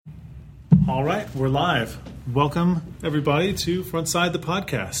All right, we're live. Welcome, everybody, to Frontside the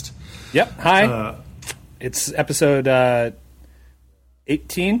Podcast. Yep. Hi. It's episode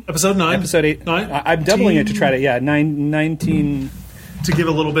 18. Episode 9. Episode 8. I'm doubling it to try to, 19. To give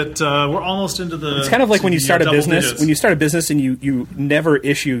a little bit, we're almost into the... It's kind of like when you start a business. Digits. When you start a business and you never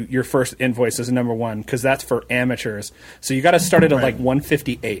issue your first invoice as a number one, because that's for amateurs. So you got to start it at like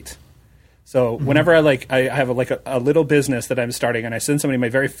 158. So whenever I have a little business that I'm starting and I send somebody my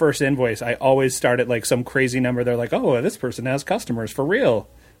very first invoice, I always start at like some crazy number. They're like, oh, this person has customers for real.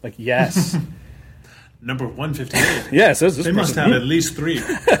 Like, yes. Number 158. Yes. They must have at least 3.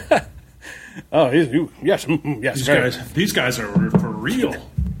 Oh, yes. Yes. These guys are for real.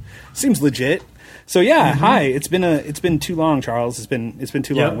 Seems legit. So yeah, hi. It's been too long, Charles. It's been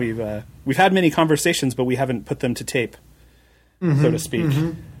too long. We've had many conversations, but we haven't put them to tape, so to speak.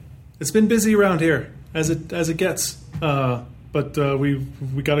 Mm-hmm. It's been busy around here as it gets, but we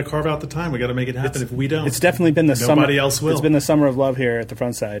got to carve out the time. We got to make it happen. If we don't, it's definitely been the summer. Nobody else will. It's been the summer of love here at the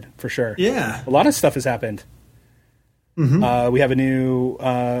front side for sure. Yeah, a lot of stuff has happened. Mm-hmm. We have a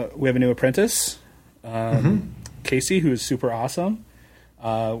new apprentice, Casey, who is super awesome.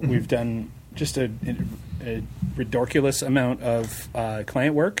 We've done just a ridiculous amount of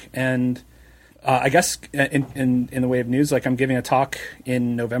client work, and I guess in the way of news, like I'm giving a talk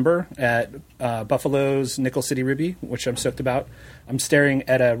in November at Buffalo's Nickel City Ruby, which I'm stoked about. I'm staring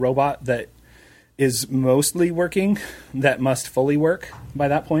at a robot that is mostly working, that must fully work by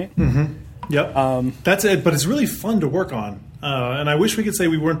that point. Mm-hmm. Yep, that's it. But it's really fun to work on, and I wish we could say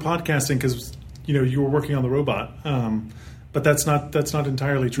we weren't podcasting because you were working on the robot. But that's not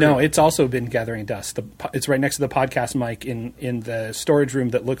entirely true. No, it's also been gathering dust. It's right next to the podcast mic in the storage room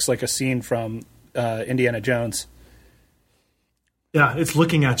that looks like a scene from Indiana Jones. Yeah, it's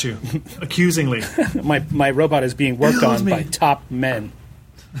looking at you accusingly. My robot is being worked on by top men.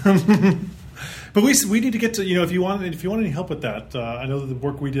 But we need to get to if you want any help with that. I know that the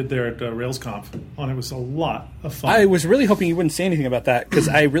work we did there at RailsConf on it was a lot of fun. I was really hoping you wouldn't say anything about that because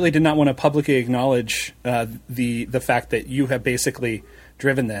I really did not want to publicly acknowledge the fact that you have basically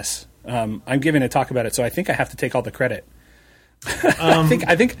driven this. I'm giving a talk about it, so I think I have to take all the credit. I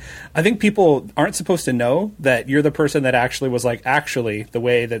think people aren't supposed to know that you're the person that actually was like, actually, the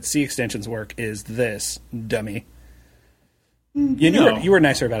way that C extensions work is this, dummy. You were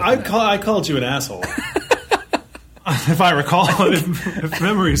nicer about it. I called you an asshole, if I recall, if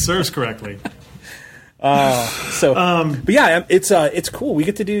memory serves correctly. But yeah, it's cool. We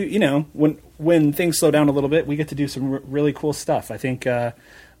get to do when things slow down a little bit, we get to do some really cool stuff. I think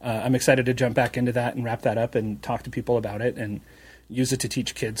I'm excited to jump back into that and wrap that up and talk to people about it and use it to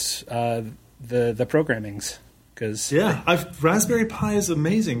teach kids the programmings. Raspberry Pi is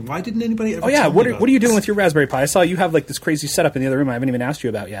amazing. Why didn't anybody ever? Oh yeah, tell what me are you doing with your Raspberry Pi? I saw you have like this crazy setup in the other room. I haven't even asked you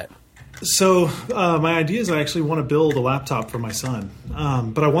about yet. So my idea is I actually want to build a laptop for my son,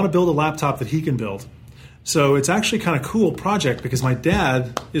 but I want to build a laptop that he can build. So it's actually kind of cool project because my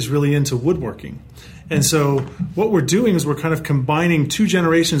dad is really into woodworking, and so what we're doing is we're kind of combining 2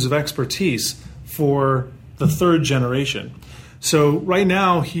 generations of expertise for the 3rd generation. So right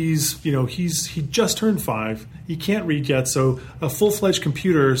now he just turned 5. He can't read yet, so a full-fledged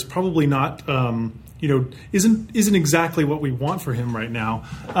computer is probably not isn't exactly what we want for him right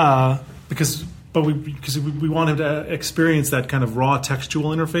now because we want him to experience that kind of raw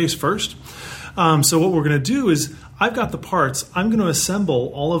textual interface first. So what we're going to do is I've got the parts. I'm going to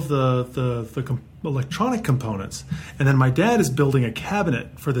assemble all of the electronic components, and then my dad is building a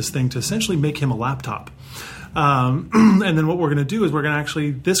cabinet for this thing to essentially make him a laptop. And then what we're going to do is we're going to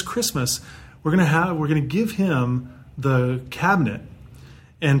actually this Christmas we're going to give him the cabinet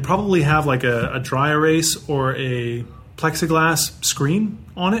and probably have like a dry erase or a plexiglass screen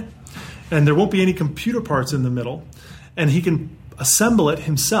on it, and there won't be any computer parts in the middle, and he can assemble it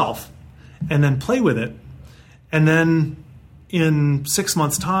himself and then play with it, and then in 6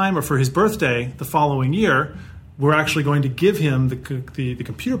 months' time or for his birthday the following year, we're actually going to give him the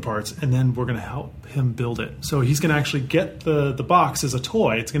computer parts, and then we're going to help him build it. So he's going to actually get the box as a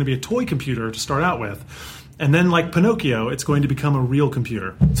toy. It's going to be a toy computer to start out with. And then, like Pinocchio, it's going to become a real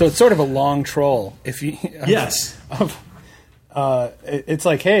computer. So it's sort of a long troll. Yes. It's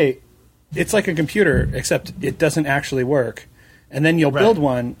like, hey, it's like a computer, except it doesn't actually work. And then you'll build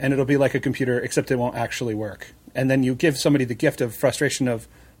one, and it'll be like a computer, except it won't actually work. And then you give somebody the gift of frustration of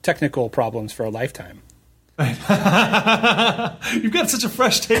technical problems for a lifetime. You've got such a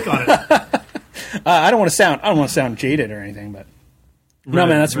fresh take on it. I don't want to sound jaded or anything, but no,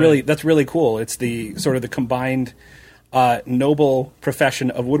 man, that's really cool. It's the sort of the combined noble profession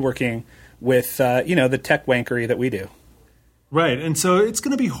of woodworking with the tech wankery that we do. Right, and so it's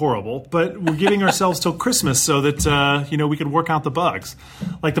going to be horrible, but we're giving ourselves till Christmas so that we can work out the bugs.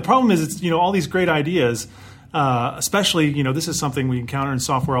 Like the problem is, it's all these great ideas, especially this is something we encounter in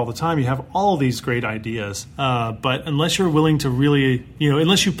software all the time. You have all these great ideas, but unless you're willing to really,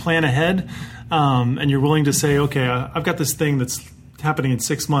 unless you plan ahead and you're willing to say, okay, I've got this thing that's happening in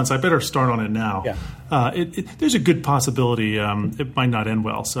 6 months, I better start on it now. Yeah. There's a good possibility it might not end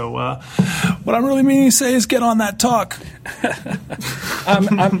well. So what I'm really meaning to say is get on that talk.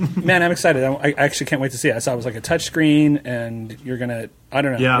 I'm excited. I actually can't wait to see it. I saw it was like a touch screen, and you're going to, I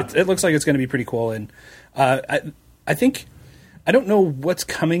don't know. Yeah. It looks like it's going to be pretty cool. And I think, I don't know what's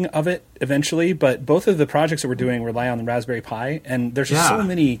coming of it eventually, but both of the projects that we're doing rely on the Raspberry Pi, and there's just so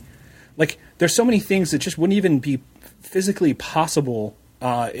many, there's so many things that just wouldn't even be physically possible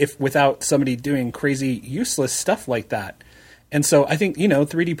if without somebody doing crazy useless stuff like that. And so I think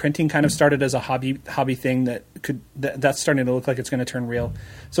 3D printing kind of started as a hobby thing that's starting to look like it's going to turn real.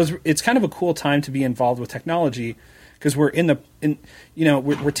 So it's kind of a cool time to be involved with technology, because we're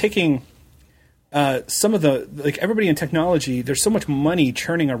we're taking some of the everybody in technology. There's so much money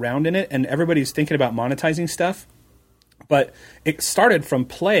churning around in it, and everybody's thinking about monetizing stuff. But it started from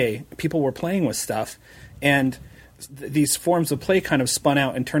play. People were playing with stuff, and these forms of play kind of spun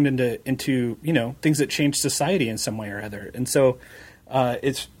out and turned into things that changed society in some way or other. And so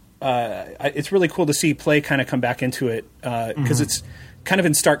it's really cool to see play kind of come back into it, because it's kind of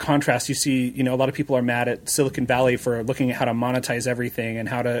in stark contrast. You see, a lot of people are mad at Silicon Valley for looking at how to monetize everything and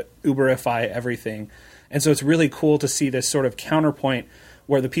how to Uberify everything. And so it's really cool to see this sort of counterpoint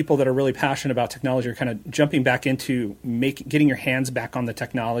where the people that are really passionate about technology are kind of jumping back into getting your hands back on the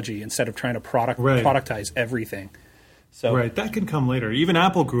technology instead of trying to productize everything. So, right, that can come later. Even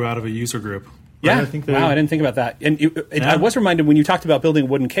Apple grew out of a user group. Right? Yeah, I think wow, I didn't think about that. And I was reminded when you talked about building a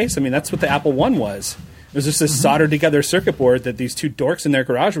wooden case. I mean, that's what the Apple I was. It was just this soldered together circuit board that these two dorks in their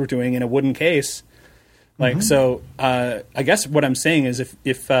garage were doing in a wooden case. So, I guess what I'm saying is,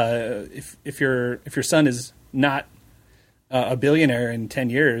 if your son is not a billionaire in 10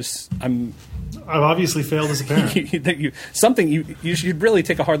 years, I've obviously failed as a parent. you should really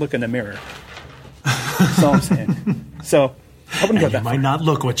take a hard look in the mirror. That's all I'm saying. So I wouldn't go that far. You might not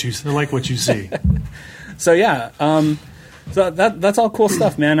look what you see. So yeah, so that's all cool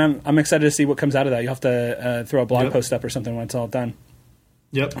stuff, man. I'm excited to see what comes out of that. You'll have to throw a blog post up or something when it's all done.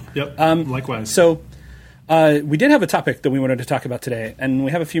 Yep. Likewise. So we did have a topic that we wanted to talk about today, and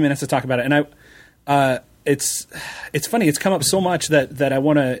we have a few minutes to talk about it. And it's funny. It's come up so much that I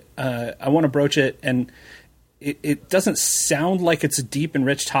want to broach it, and it doesn't sound like it's a deep and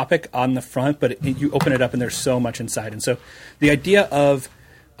rich topic on the front, but you open it up and there's so much inside. And so the idea of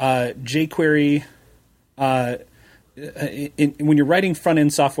jQuery, when you're writing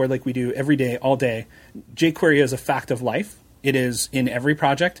front-end software like we do every day, all day, jQuery is a fact of life. It is in every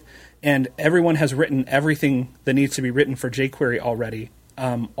project, and everyone has written everything that needs to be written for jQuery already.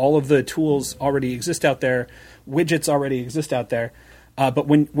 All of the tools already exist out there. Widgets already exist out there. But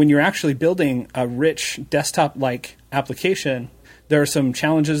when you're actually building a rich desktop-like application, there are some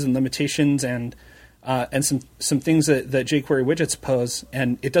challenges and limitations and some things that jQuery widgets pose.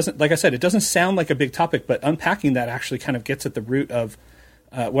 And it doesn't, like I said, it doesn't sound like a big topic, but unpacking that actually kind of gets at the root of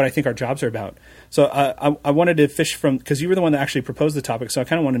what I think our jobs are about. So I wanted to fish from, because you were the one that actually proposed the topic, so I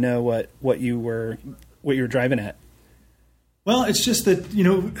kind of want to know what you were driving at. Well, it's just that,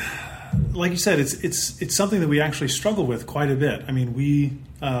 like you said, it's something that we actually struggle with quite a bit. I mean, we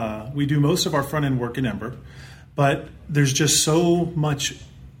do most of our front end work in Ember, but there's just so much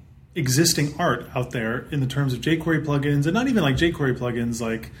existing art out there in the terms of jQuery plugins, and not even like jQuery plugins,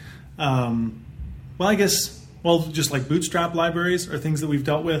 like, just like Bootstrap libraries are things that we've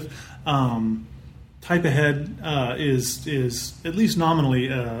dealt with. Type Ahead is at least nominally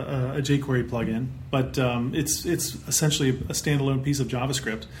a jQuery plugin, but it's essentially a standalone piece of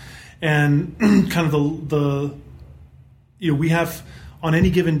JavaScript. And kind of we have, on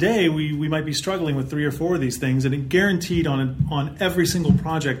any given day, we might be struggling with 3 or 4 of these things, and it guaranteed on every single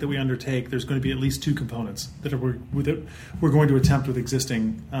project that we undertake, there's going to be at least 2 components that we're going to attempt with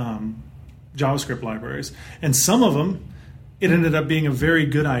existing JavaScript libraries. And some of them, it ended up being a very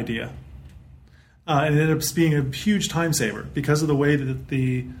good idea. And it ended up being a huge time saver because of the way that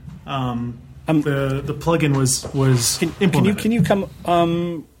the plugin was implemented. Can you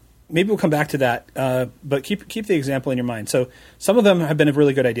come? Maybe we'll come back to that, but keep the example in your mind. So some of them have been a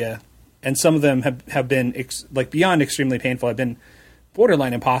really good idea, and some of them have been beyond extremely painful. Have been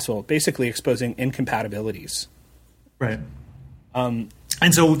borderline impossible, basically exposing incompatibilities. Right. And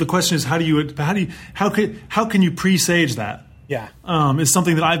so the question is, how can you presage that? Yeah. Is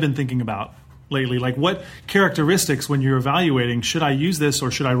something that I've been thinking about. lately. Like, what characteristics, when you're evaluating, should I use this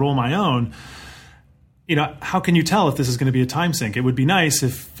or should I roll my own? How can you tell if this is going to be a time sink? It would be nice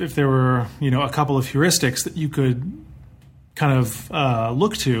if there were, a couple of heuristics that you could kind of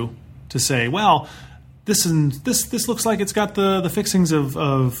look to say, well, this looks like it's got the fixings of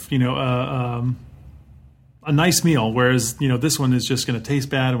a nice meal, whereas this one is just going to taste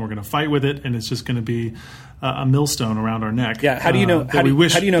bad, and we're going to fight with it, and it's just going to be a millstone around our neck. Yeah. How do you know? How do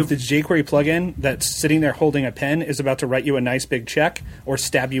you know if the jQuery plugin that's sitting there holding a pen is about to write you a nice big check or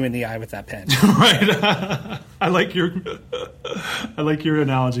stab you in the eye with that pen? Right. I like your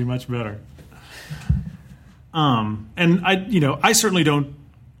analogy much better. And I certainly don't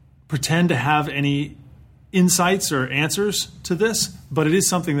pretend to have any insights or answers to this, but it is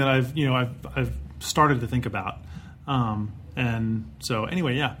something that I've started to think about. And so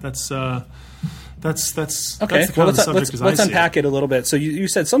anyway, yeah, that's okay. That's the Well, let's I unpack it a little bit. So you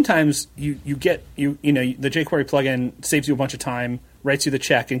said sometimes you get the jQuery plugin saves you a bunch of time, writes you the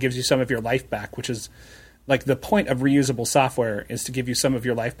check, and gives you some of your life back, which is like the point of reusable software, is to give you some of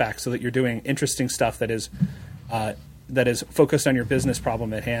your life back so that you're doing interesting stuff that is focused on your business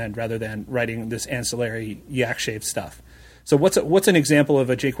problem at hand rather than writing this ancillary yak-shaved stuff. So what's an example of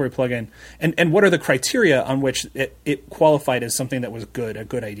a jQuery plugin, and what are the criteria on which it qualified as something that was a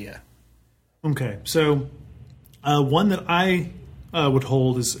good idea? Okay, so one that I would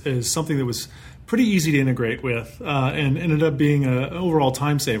hold is something that was pretty easy to integrate with and ended up being an overall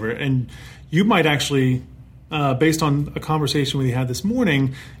time saver. And you might actually, based on a conversation we had this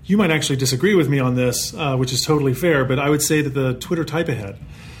morning, you might actually disagree with me on this, which is totally fair. But I would say that the Twitter type ahead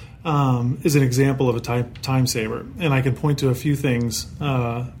is an example of a time saver, and I can point to a few things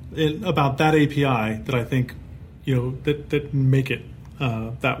about that API that I think that make it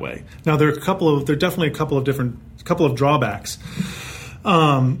that way. Now there are definitely a couple of drawbacks,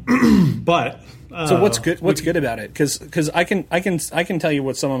 but so what's good about it? Because I can tell you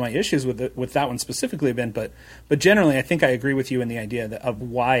what some of my issues with that one specifically have been, but generally I think I agree with you in the idea of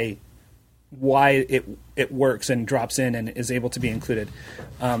why it works and drops in and is able to be included.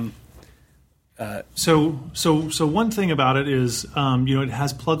 So one thing about it is it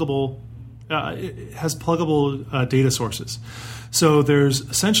has pluggable data sources. So there's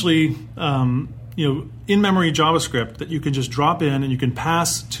essentially in-memory JavaScript that you can just drop in and you can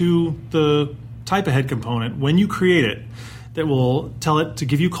pass to the type ahead component when you create it, that will tell it to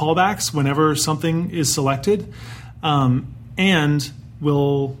give you callbacks whenever something is selected, and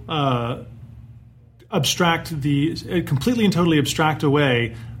will completely and totally abstract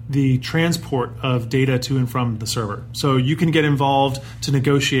away the transport of data to and from the server. So you can get involved to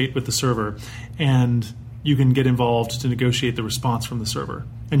negotiate with the server, and you can get involved to negotiate the response from the server,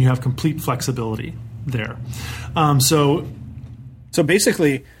 and you have complete flexibility there. So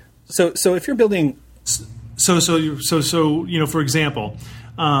basically, so if you're building, for example,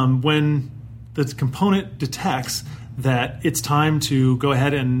 when the component detects that it's time to go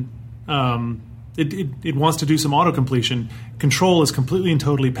ahead and it wants to do some auto completion, control is completely and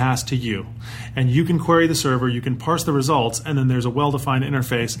totally passed to you, and you can query the server, you can parse the results, and then there's a well-defined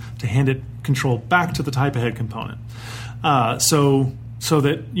interface to hand it control back to the type ahead component. So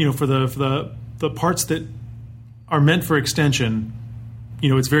that for the parts that are meant for extension,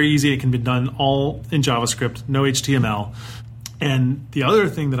 it's very easy. It can be done all in JavaScript, no HTML. And the other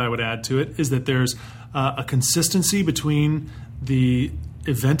thing that I would add to it is that there's a consistency between the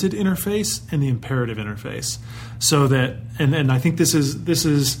evented interface and the imperative interface. So that, and I think this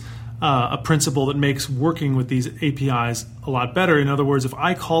is a principle that makes working with these APIs a lot better. In other words, if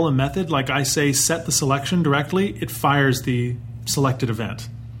I call a method, like I say set the selection directly, it fires the selected event.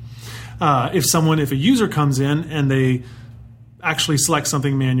 If a user comes in and they actually select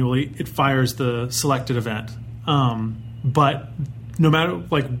something manually, it fires the selected event. But no matter,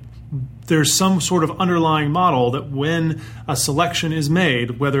 there's some sort of underlying model that when a selection is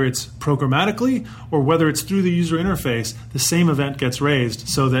made, whether it's programmatically or whether it's through the user interface, the same event gets raised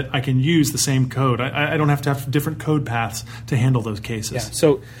so that I can use the same code. I don't have to have different code paths to handle those cases.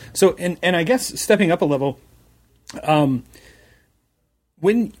 Yeah. So I guess stepping up a level,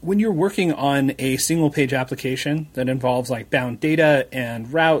 when you're working on a single page application that involves bound data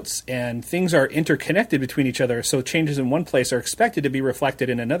and routes and things are interconnected between each other, so changes in one place are expected to be reflected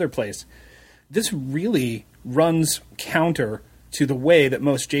in another place, this really runs counter to the way that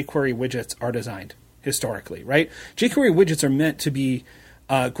most jQuery widgets are designed historically, right? jQuery widgets are meant to be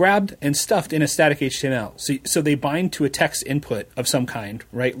grabbed and stuffed in a static HTML. So they bind to a text input of some kind,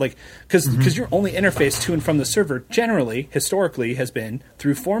 right? Like, because your only interface to and from the server generally, historically, has been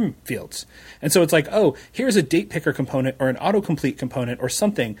through form fields. And so it's like, oh, here's a date picker component or an autocomplete component or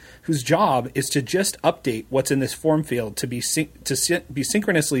something whose job is to just update what's in this form field to be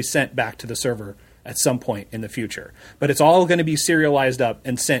synchronously sent back to the server at some point in the future. But it's all going to be serialized up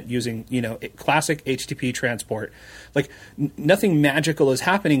and sent using, classic HTTP transport. Like nothing magical is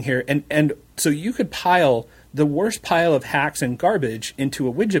happening here. And so you could pile the worst pile of hacks and garbage into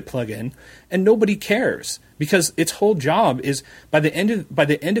a widget plugin and nobody cares because its whole job is by the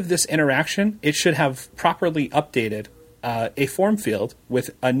end of this interaction, it should have properly updated a form field with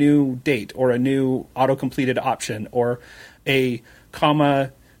a new date or a new auto-completed option or a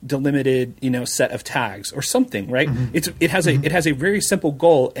comma delimited, set of tags or something, right? It has a very simple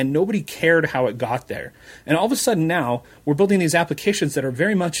goal, and nobody cared how it got there. And all of a sudden now we're building these applications that are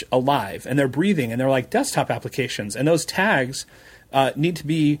very much alive and they're breathing and they're like desktop applications. And those tags need to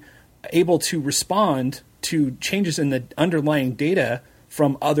be able to respond to changes in the underlying data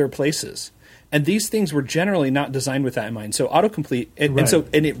from other places. And these things were generally not designed with that in mind. So autocomplete,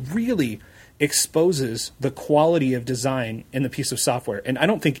 and it really exposes the quality of design in the piece of software. And I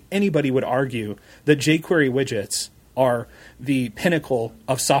don't think anybody would argue that jQuery widgets are the pinnacle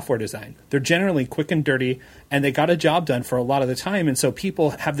of software design. They're generally quick and dirty, and they got a job done for a lot of the time. And so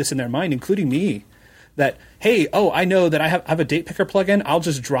people have this in their mind, including me, that, hey, I know that I have a date picker plugin. I'll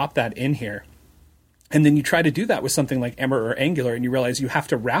just drop that in here. And then you try to do that with something like Ember or Angular, and you realize you have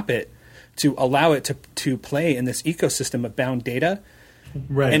to wrap it to allow it to play in this ecosystem of bound data.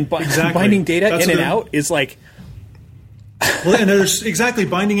 Right. And exactly. Binding data in and out is like... Well, and there's exactly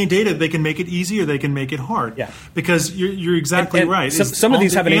binding in data. They can make it easy or they can make it hard. Yeah. Because you're exactly right. Some of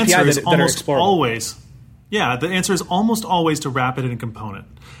these have an API that are explorable. Always, yeah, the answer is almost always to wrap it in a component.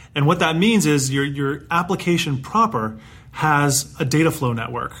 And what that means is your application proper has a data flow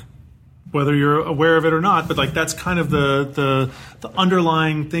network, whether you're aware of it or not. But like that's kind of the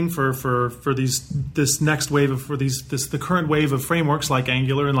underlying thing for this next wave of the current wave of frameworks like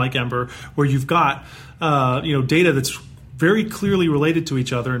Angular and like Ember, where you've got data that's very clearly related to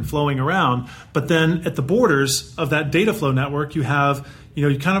each other and flowing around. But then at the borders of that data flow network, you have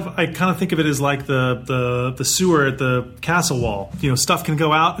I kind of think of it as like the sewer at the castle wall. Stuff can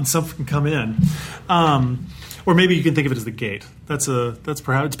go out and stuff can come in. Or maybe you can think of it as the gate. That's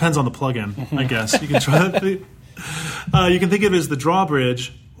perhaps it depends on the plugin, I guess. You can try you can think of it as the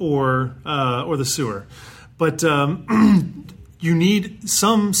drawbridge or the sewer. But you need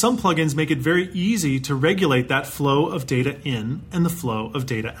some plugins make it very easy to regulate that flow of data in and the flow of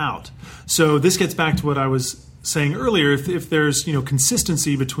data out. So this gets back to what I was saying earlier. If there's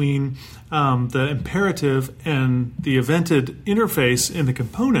consistency between the imperative and the evented interface in the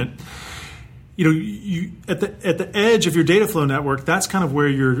component, you at the edge of your data flow network, that's kind of where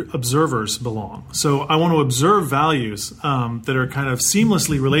your observers belong. So I want to observe values that are kind of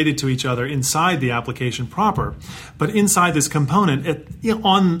seamlessly related to each other inside the application proper. But inside this component,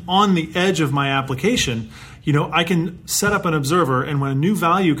 on the edge of my application, I can set up an observer, and when a new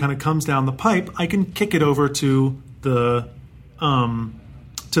value kind of comes down the pipe, I can kick it over to the plugin,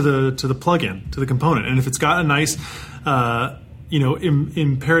 to the component. And if it's got a nice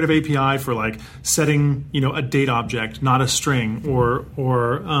imperative API for like setting, a date object, not a string, or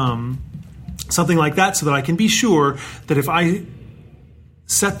something like that, so that I can be sure that if I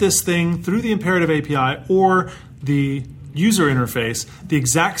set this thing through the imperative API or the user interface, the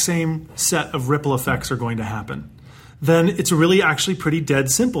exact same set of ripple effects are going to happen. Then it's really actually pretty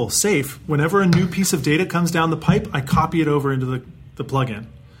dead simple, safe. Whenever a new piece of data comes down the pipe, I copy it over into the plugin.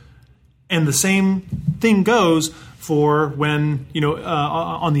 And the same thing goes for when,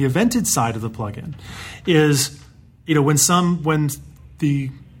 on the evented side of the plugin is, when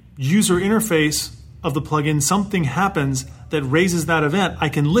the user interface of the plugin, something happens that raises that event, I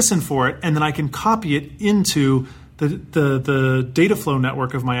can listen for it, and then I can copy it into the data flow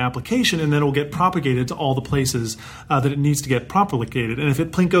network of my application, and then it'll get propagated to all the places that it needs to get propagated. And if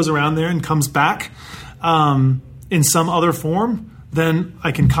it goes around there and comes back in some other form, then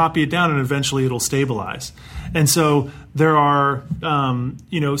I can copy it down and eventually it'll stabilize. And so there are,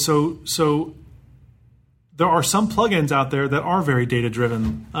 so there are some plugins out there that are very data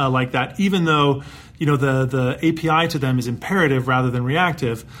driven like that, even though the API to them is imperative rather than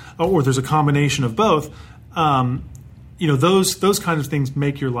reactive, or there's a combination of both. Those kinds of things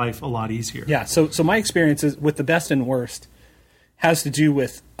make your life a lot easier. Yeah. So my experience is with the best and worst has to do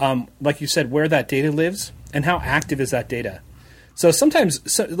with, like you said, where that data lives and how active is that data. So sometimes,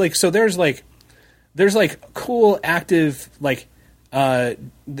 there's cool active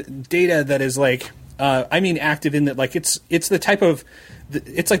data that is like, active in that, like it's the type of,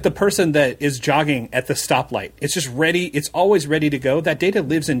 it's like the person that is jogging at the stoplight. It's just ready. It's always ready to go. That data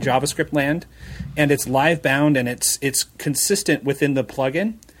lives in JavaScript land, and it's live bound, and it's consistent within the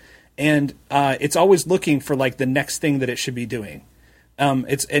plugin, and it's always looking for like the next thing that it should be doing.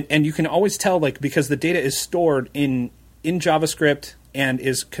 And you can always tell, like, because the data is stored in JavaScript and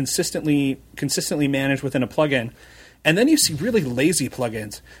is consistently managed within a plugin. And then you see really lazy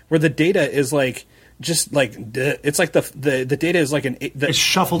plugins where the data is like, just like it's like the data is like it's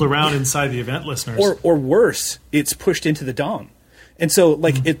shuffled around inside the event listeners, or worse, it's pushed into the DOM. And so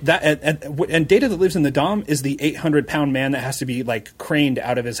like and data that lives in the DOM is the 800-pound man that has to be like craned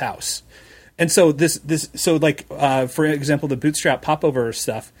out of his house. And so for example, the Bootstrap popover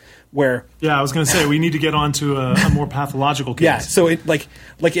stuff, where I was going to say we need to get on to a more pathological case. Yeah, so it like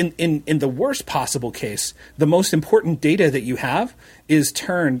in the worst possible case, the most important data that you have is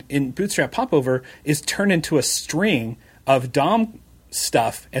turned in Bootstrap popover is turned into a string of DOM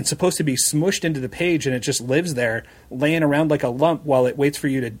stuff and supposed to be smushed into the page, and it just lives there laying around like a lump while it waits for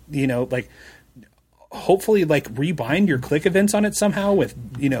you to hopefully like rebind your click events on it somehow with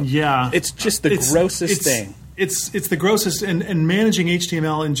it's just the grossest thing. It's the grossest, and managing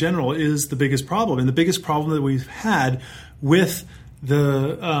HTML in general is the biggest problem. And the biggest problem that we've had with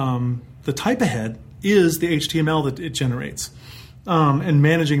the type ahead is the HTML that it generates, and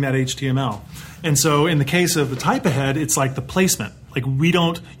managing that HTML. And so in the case of the type ahead, it's like the placement. Like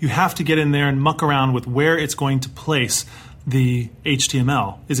you have to get in there and muck around with where it's going to place the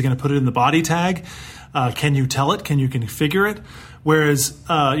HTML. Is it going to put it in the body tag? Can you tell it? Can you configure it? Whereas,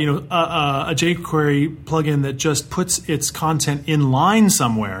 a jQuery plugin that just puts its content in line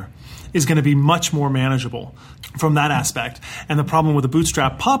somewhere is going to be much more manageable from that aspect. And the problem with the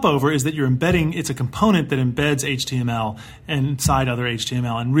Bootstrap popover is that it's a component that embeds HTML inside other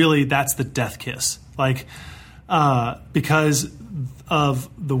HTML. And really, that's the death kiss. Because of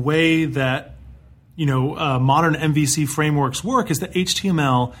the way that modern MVC frameworks work is that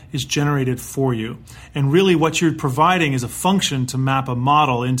HTML is generated for you. And really what you're providing is a function to map a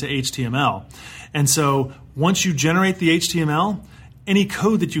model into HTML. And so once you generate the HTML, any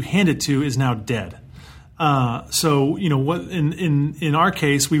code that you hand it to is now dead. What in our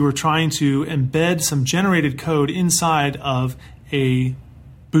case, we were trying to embed some generated code inside of a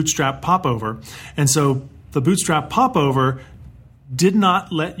Bootstrap popover. And so the Bootstrap popover did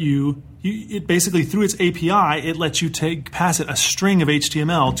not let it basically, through its API, it lets you pass it a string of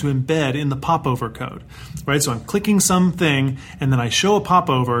HTML to embed in the popover code, right? So I'm clicking something, and then I show a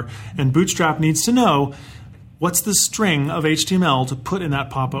popover, and Bootstrap needs to know what's the string of HTML to put in that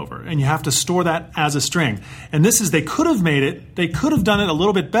popover, and you have to store that as a string. And they could have done it a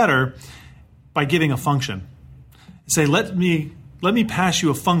little bit better by giving a function. Say, let me pass you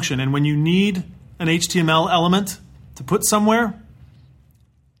a function, and when you need an HTML element to put somewhere,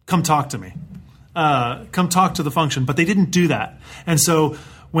 come talk to me. Come talk to the function. But they didn't do that. And so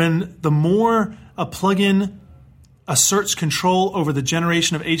the more a plugin asserts control over the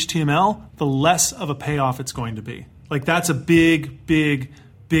generation of HTML, the less of a payoff it's going to be. Like, that's a big, big,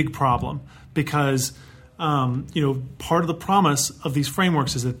 big problem, because part of the promise of these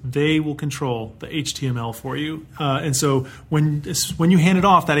frameworks is that they will control the HTML for you. And so when you hand it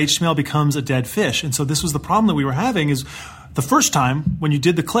off, that HTML becomes a dead fish. And so this was the problem that we were having is, the first time when you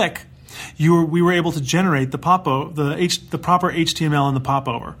did the click, we were able to generate the proper HTML in the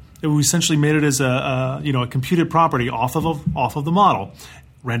popover. We essentially made it as a computed property off of the model,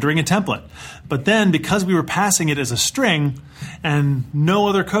 rendering a template. But then, because we were passing it as a string and no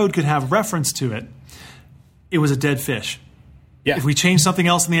other code could have reference to it, it was a dead fish. Yeah. If we changed something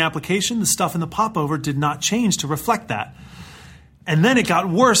else in the application, the stuff in the popover did not change to reflect that. And then it got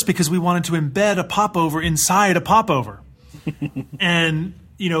worse because we wanted to embed a popover inside a popover. And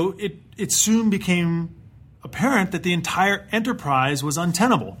it soon became apparent that the entire enterprise was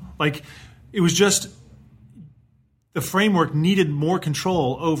untenable. Like, it was just the framework needed more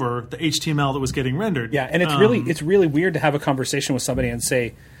control over the HTML that was getting rendered. Yeah, and it's really weird to have a conversation with somebody and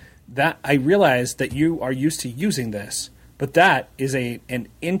say that I realize that you are used to using this, but that is an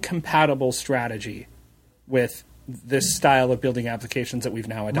incompatible strategy with this style of building applications that we've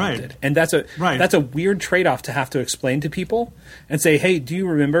now adopted. Right. And that's a weird trade-off to have to explain to people and say, hey, do you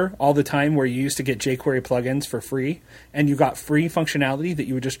remember all the time where you used to get jQuery plugins for free and you got free functionality that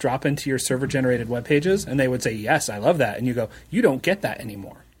you would just drop into your server-generated web pages? And they would say, yes, I love that. And you go, you don't get that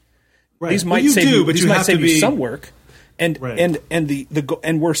anymore. Right. These might save you some work. And right.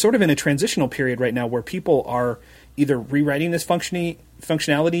 and we're sort of in a transitional period right now where people are either rewriting this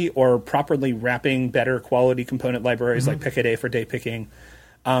functionality or properly wrapping better quality component libraries like Pickaday for date picking.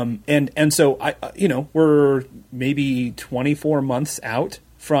 And so we're maybe 24 months out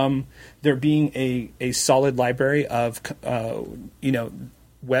from there being a solid library of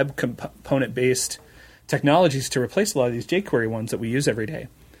web component based technologies to replace a lot of these jQuery ones that we use every day.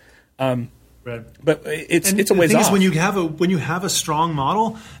 Right. But it's a ways off. off. Is when you have a strong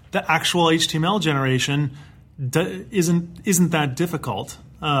model, the actual HTML generation isn't that difficult.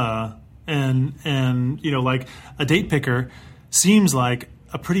 And like a date picker seems like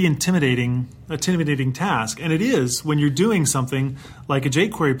a pretty intimidating task, and it is when you're doing something like a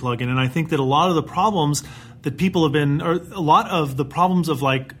jQuery plugin. And I think that a lot of the problems that people have been, or a lot of the problems of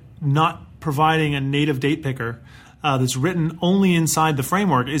like not providing a native date picker that's written only inside the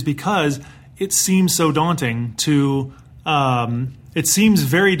framework is because it seems so daunting to. It seems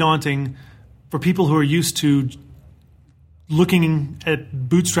very daunting for people who are used to looking at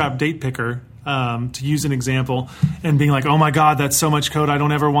Bootstrap date picker. To use an example, and being like, "Oh my God, that's so much code! I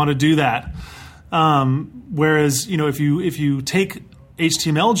don't ever want to do that." Whereas, if you take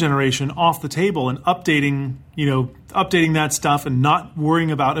HTML generation off the table and updating that stuff and not worrying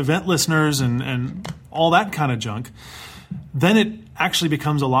about event listeners and all that kind of junk, then it actually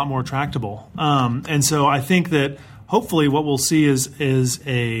becomes a lot more tractable. And so I think that hopefully what we'll see is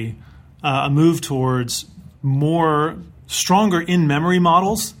a move towards more stronger in-memory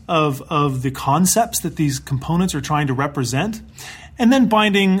models of the concepts that these components are trying to represent, and then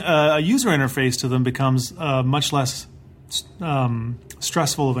binding a user interface to them becomes much less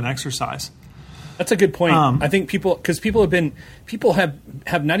stressful of an exercise. That's a good point. I think people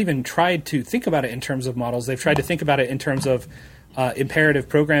have not even tried to think about it in terms of models. They've tried to think about it in terms of imperative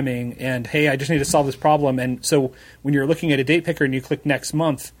programming and, hey, I just need to solve this problem. And so when you're looking at a date picker and you click next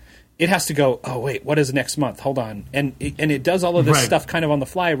month, it has to go, oh, wait, what is next month? Hold on. And it does all of this stuff kind of on the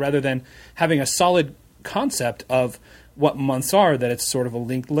fly rather than having a solid concept of what months are, that it's sort of a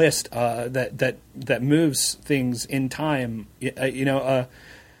linked list that moves things in time.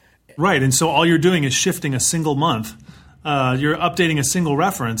 Right, and so all you're doing is shifting a single month. You're updating a single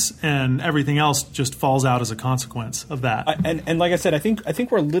reference, and everything else just falls out as a consequence of that. And like I said, I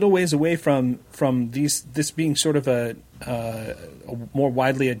think we're a little ways away from this being sort of a more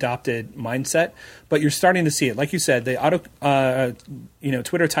widely adopted mindset, but you're starting to see it. Like you said, the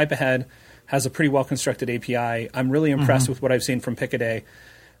Twitter type ahead has a pretty well constructed API. I'm really impressed with what I've seen from Pickaday.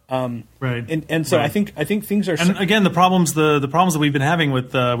 Right. And so I think things are. And again, the problems that we've been having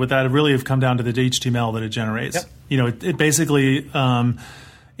with that really have come down to the HTML that it generates. Yep. It basically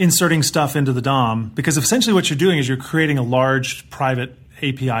inserting stuff into the DOM, because essentially what you're doing is you're creating a large private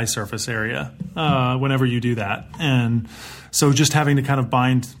API surface area whenever you do that, and so just having to kind of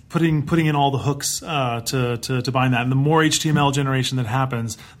putting in all the hooks to bind that. And the more HTML generation that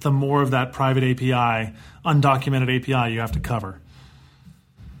happens, the more of that private API, undocumented API, you have to cover.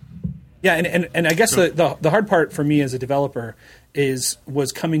 Yeah, and I guess the hard part for me as a developer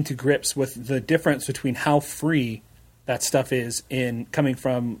was coming to grips with the difference between how free that stuff is in coming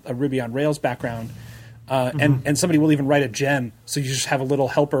from a Ruby on Rails background. And somebody will even write a gem, so you just have a little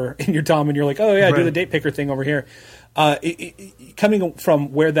helper in your DOM, and you're like, oh yeah, do the date picker thing over here. Coming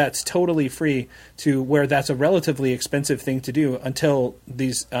from where that's totally free to where that's a relatively expensive thing to do, until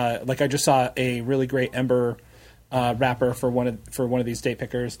these, like I just saw a really great Ember wrapper for one of these date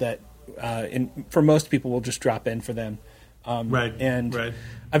pickers that for most people will just drop in for them. Right. But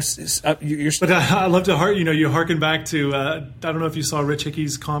I love to you harken back to I don't know if you saw Rich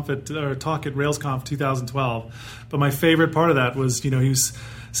Hickey's talk at RailsConf 2012, but my favorite part of that was he was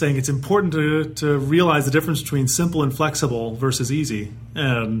saying it's important to realize the difference between simple and flexible versus easy.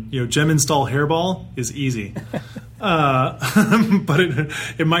 Gem install hairball is easy, but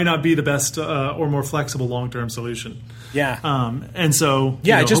it might not be the best or more flexible long-term solution. Yeah. And so,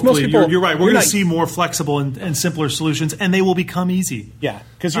 just most people. You're right. We're going to see more flexible and simpler solutions, and they will become easy. Yeah,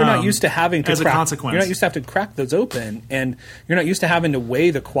 because you're not used to having to as crack. A consequence. You're not used to having to crack those open, and you're not used to having to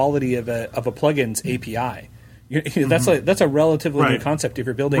weigh the quality of a plugin's API. That's a relatively new concept if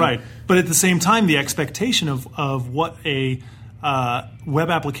you're building. Right, but at the same time, the expectation of what a web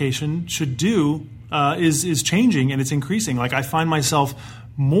application should do is changing, and it's increasing. Like, I find myself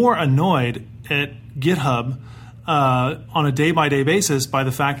more annoyed at GitHub on a day-by-day basis by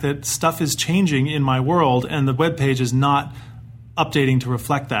the fact that stuff is changing in my world, and the web page is not updating to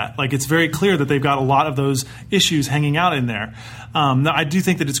reflect that. Like, it's very clear that they've got a lot of those issues hanging out in there. Now, I do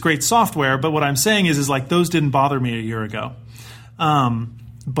think that it's great software, but what I'm saying is like those didn't bother me a year ago.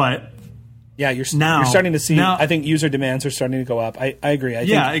 But yeah, you're starting to see. I think user demands are starting to go up. I agree.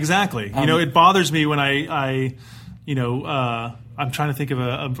 Exactly. It bothers me when I I'm trying to think of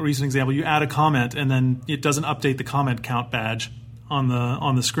a recent example. You add a comment and then it doesn't update the comment count badge on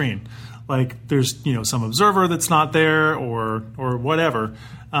the screen. Like there's some observer that's not there or whatever.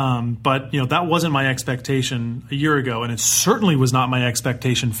 But that wasn't my expectation a year ago, and it certainly was not my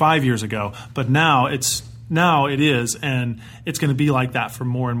expectation 5 years ago. But now it is, and it's going to be like that for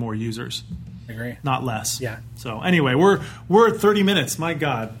more and more users. I agree, not less. Yeah. So anyway, we're at 30 minutes. My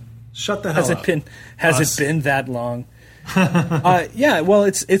God, shut the hell up. Has it been that long? Yeah. Well,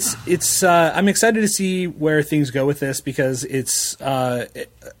 it's. I'm excited to see where things go with this because it's.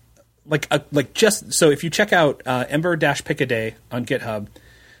 Just so if you check out Ember-Pickaday on GitHub,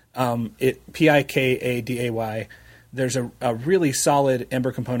 Pikaday, there's a really solid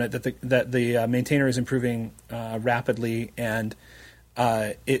Ember component that the maintainer is improving rapidly, and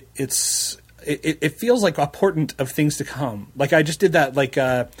it feels like a portent of things to come. Like I just did that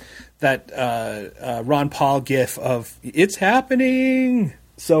Ron Paul gif of "It's happening."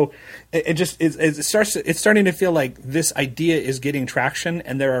 So it's starting to feel like this idea is getting traction,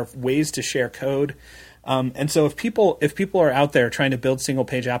 and there are ways to share code. And so if people are out there trying to build single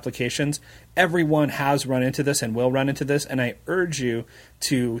page applications, everyone has run into this and will run into this. And I urge you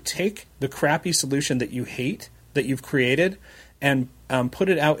to take the crappy solution that you hate that you've created and put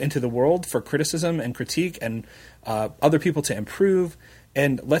it out into the world for criticism and critique and other people to improve.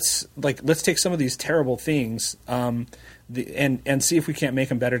 And let's take some of these terrible things and see if we can't make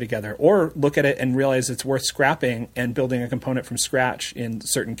them better together, or look at it and realize it's worth scrapping and building a component from scratch in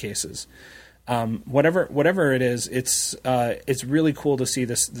certain cases. Whatever it is, it's really cool to see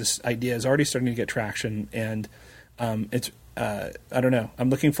this idea is already starting to get traction, and it's I don't know. I'm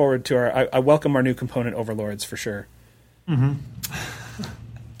looking forward to I welcome our new component overlords for sure. Mm-hmm.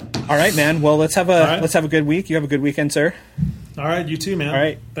 All right, man. Well, let's have a good week. You have a good weekend, sir. All right, you too, man. All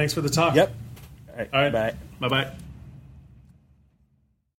right. Thanks for the talk. Yep. All right. Bye. Bye-bye.